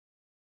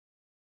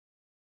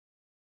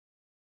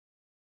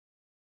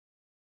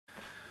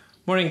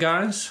Morning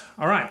guys.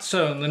 Alright,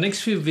 so in the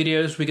next few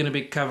videos we're going to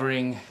be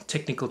covering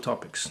technical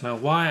topics. Now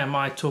why am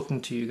I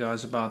talking to you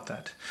guys about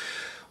that?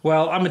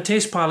 Well, I'm a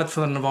test pilot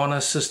for the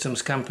NIRVANA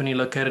systems company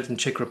located in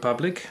Czech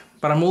Republic,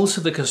 but I'm also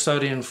the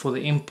custodian for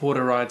the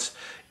importer rights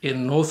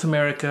in North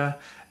America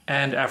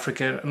and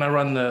Africa, and I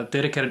run the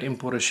dedicated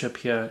importership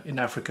here in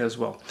Africa as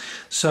well.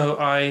 So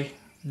I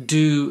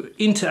do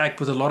interact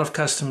with a lot of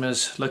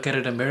customers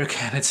located in America,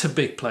 and it's a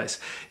big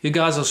place. You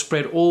guys are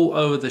spread all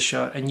over the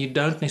show and you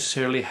don't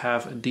necessarily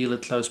have a dealer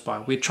close by.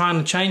 We're trying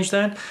to change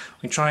that.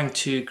 We're trying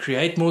to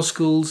create more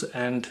schools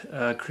and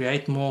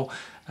create more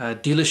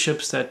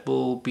dealerships that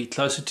will be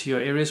closer to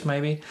your areas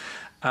maybe.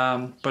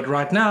 But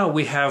right now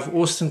we have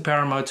Austin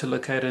Paramotor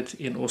located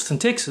in Austin,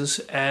 Texas,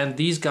 and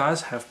these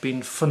guys have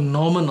been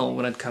phenomenal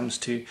when it comes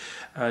to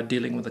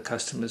dealing with the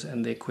customers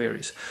and their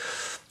queries.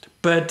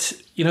 But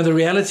you know, the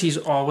realities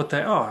are what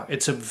they are.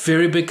 It's a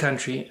very big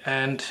country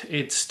and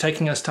it's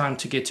taking us time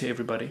to get to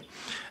everybody.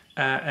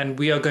 And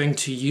we are going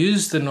to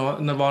use the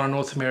NIRVANA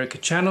North America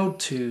channel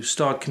to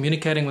start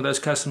communicating with those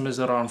customers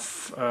that are on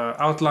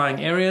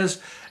outlying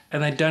areas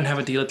and they don't have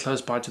a dealer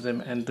close by to them.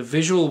 And the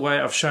visual way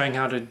of showing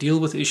how to deal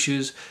with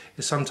issues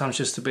is sometimes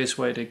just the best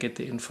way to get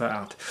the info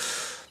out.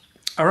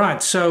 All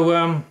right, so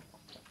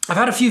I've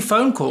had a few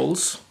phone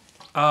calls.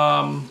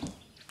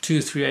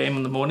 2-3 a.m.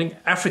 in the morning,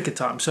 Africa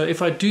time. So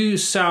if I do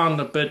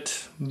sound a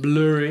bit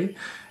blurry,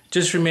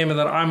 just remember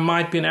that I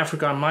might be in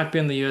Africa, I might be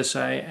in the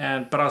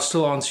USA, but I'll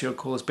still answer your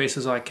call as best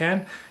as I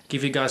can,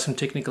 give you guys some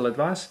technical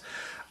advice.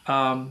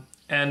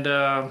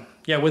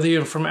 Yeah, whether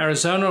you're from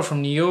Arizona or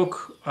from New York,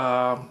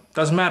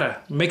 doesn't matter.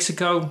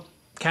 Mexico,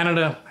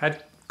 Canada,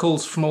 had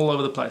calls from all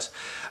over the place.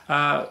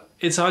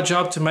 It's our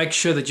job to make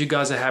sure that you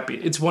guys are happy.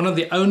 It's one of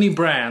the only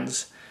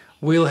brands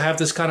we'll have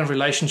this kind of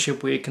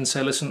relationship where you can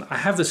say, listen, I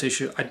have this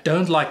issue. I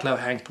don't like low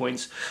hang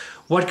points.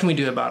 What can we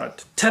do about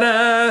it?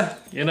 Ta-da!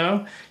 You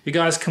know, you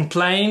guys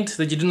complained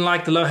that you didn't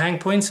like the low hang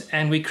points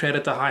and we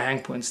created the high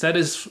hang points. That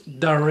is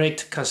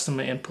direct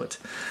customer input.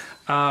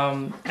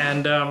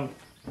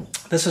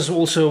 This is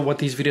also what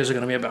these videos are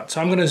going to be about. So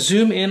I'm going to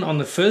zoom in on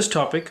the first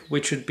topic,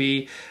 which would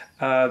be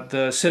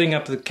the setting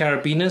up the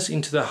carabiners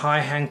into the high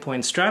hang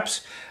point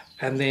straps.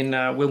 And then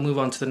we'll move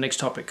on to the next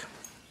topic.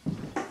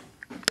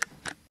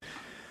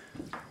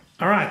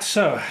 All right,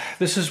 so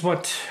this is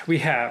what we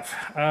have.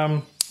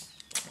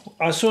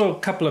 I saw a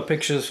couple of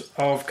pictures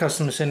of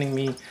customers sending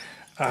me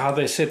how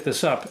they set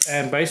this up,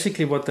 and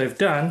basically what they've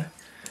done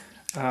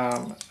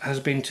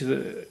has been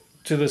to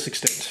this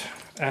extent.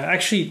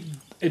 Actually,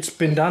 it's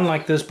been done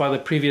like this by the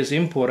previous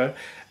importer,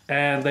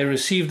 and they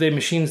receive their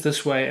machines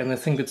this way and they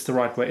think it's the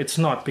right way. It's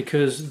not,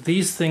 because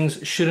these things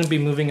shouldn't be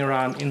moving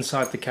around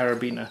inside the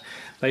carabiner.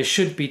 They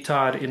should be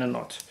tied in a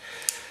knot.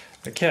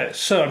 Okay,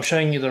 so I'm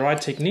showing you the right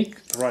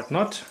technique, the right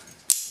knot.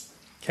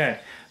 Okay,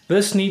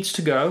 this needs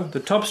to go, the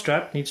top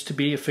strap needs to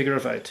be a figure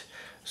of 8.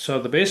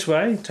 So the best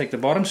way, take the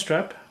bottom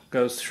strap,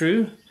 goes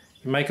through,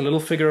 you make a little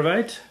figure of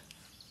 8,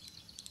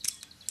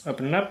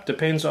 open it up,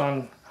 depends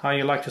on how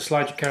you like to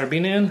slide your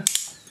carabiner in,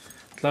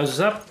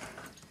 closes up.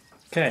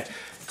 Okay,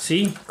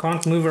 see,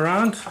 can't move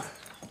around,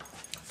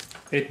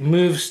 it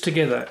moves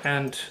together,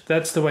 and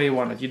that's the way you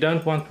want it. You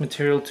don't want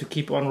material to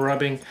keep on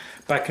rubbing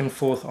back and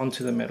forth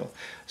onto the metal.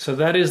 So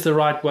that is the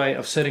right way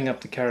of setting up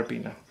the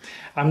carabiner.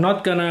 I'm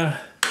not gonna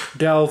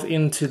delve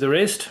into the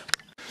rest.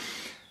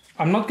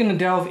 I'm not going to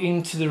delve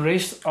into the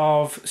rest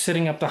of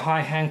setting up the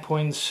high hang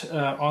points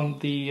on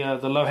the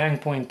low hang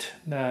point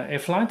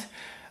F-Lite.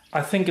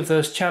 I think if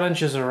those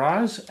challenges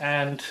arise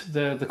and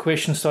the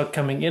questions start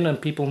coming in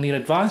and people need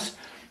advice,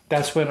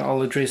 that's when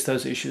I'll address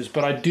those issues.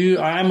 But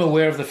I am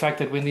aware of the fact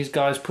that when these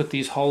guys put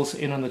these holes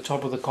in on the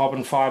top of the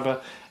carbon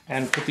fiber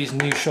and put these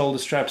new shoulder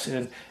straps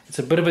in, it's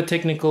a bit of a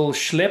technical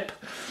schlep,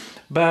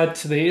 but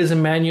there is a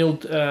manual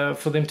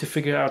for them to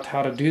figure out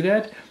how to do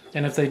that.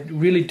 And if they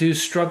really do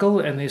struggle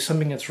and there's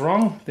something that's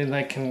wrong, then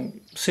they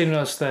can send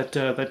us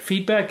that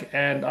feedback,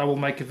 and I will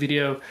make a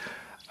video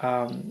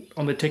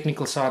on the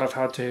technical side of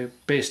how to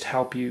best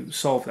help you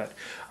solve that.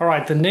 All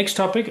right, the next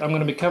topic I'm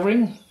going to be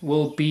covering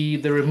will be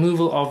the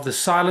removal of the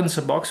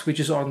silencer box, which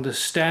is on the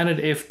standard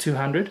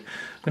F200.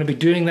 I'm going to be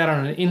doing that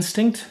on an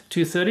Instinct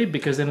 230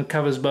 because then it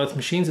covers both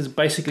machines. It's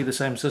basically the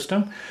same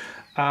system.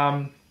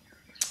 And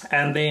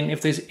then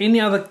if there's any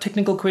other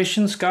technical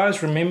questions,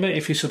 guys, remember,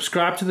 if you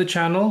subscribe to the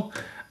channel,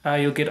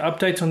 you'll get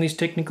updates on these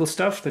technical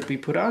stuff that we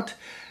put out,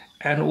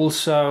 and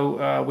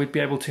also we'd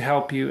be able to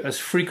help you as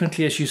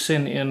frequently as you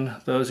send in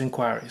those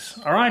inquiries.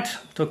 All right,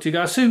 talk to you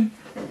guys soon.